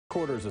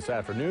Quarters this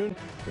afternoon.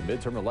 The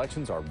midterm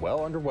elections are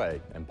well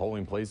underway, and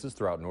polling places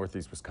throughout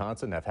northeast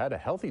Wisconsin have had a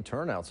healthy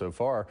turnout so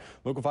far.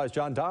 Local 5's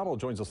John Domol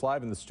joins us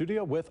live in the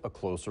studio with a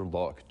closer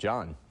look.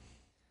 John.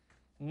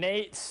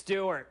 Nate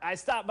Stewart. I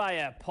stopped by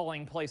a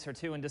polling place or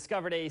two and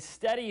discovered a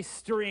steady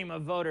stream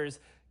of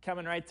voters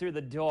coming right through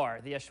the door.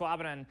 The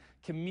Ashwaubenon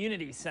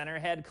Community Center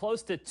had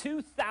close to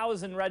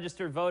 2,000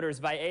 registered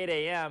voters by 8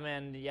 a.m.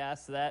 and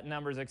yes, that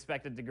number is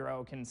expected to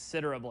grow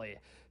considerably.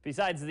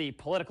 Besides the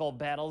political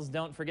battles,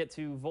 don't forget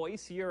to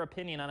voice your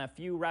opinion on a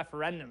few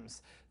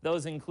referendums.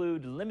 Those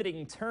include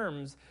limiting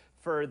terms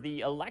for the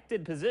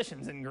elected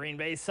positions in Green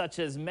Bay, such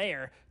as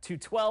mayor, to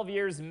 12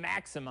 years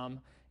maximum,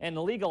 and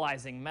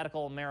legalizing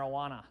medical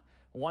marijuana.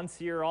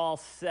 Once you're all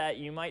set,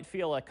 you might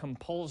feel a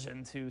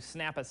compulsion to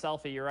snap a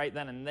selfie right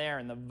then and there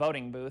in the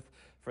voting booth.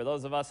 For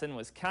those of us in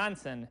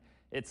Wisconsin,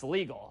 it's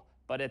legal,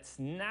 but it's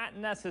not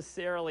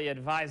necessarily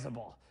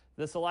advisable.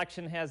 This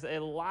election has a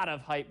lot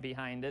of hype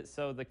behind it,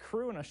 so the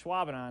crew in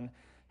Ashwaubenon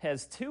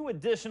has 2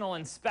 additional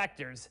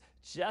inspectors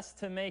just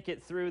to make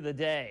it through the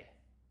day.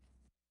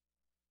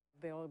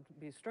 They'll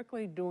be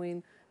strictly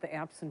doing the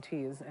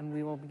absentees, and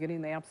we will be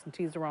getting the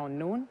absentees around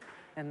noon,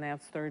 and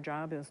that's their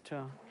job, is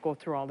to go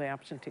through all the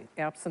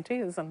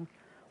absentees, and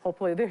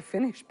hopefully they're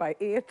finished by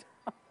 8.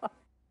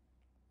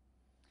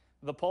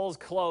 The polls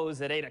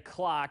close at 8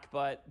 o'clock,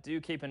 but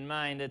do keep in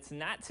mind it's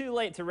not too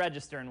late to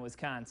register in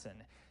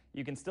Wisconsin.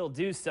 You can still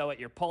do so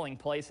at your polling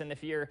place, and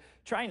if you're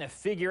trying to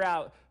figure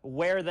out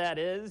where that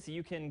is,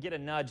 you can get a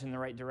nudge in the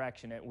right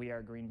direction at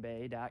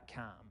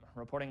wearegreenbay.com.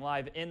 Reporting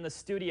live in the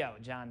studio,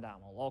 John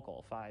Domol,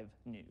 Local 5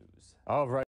 News. All right.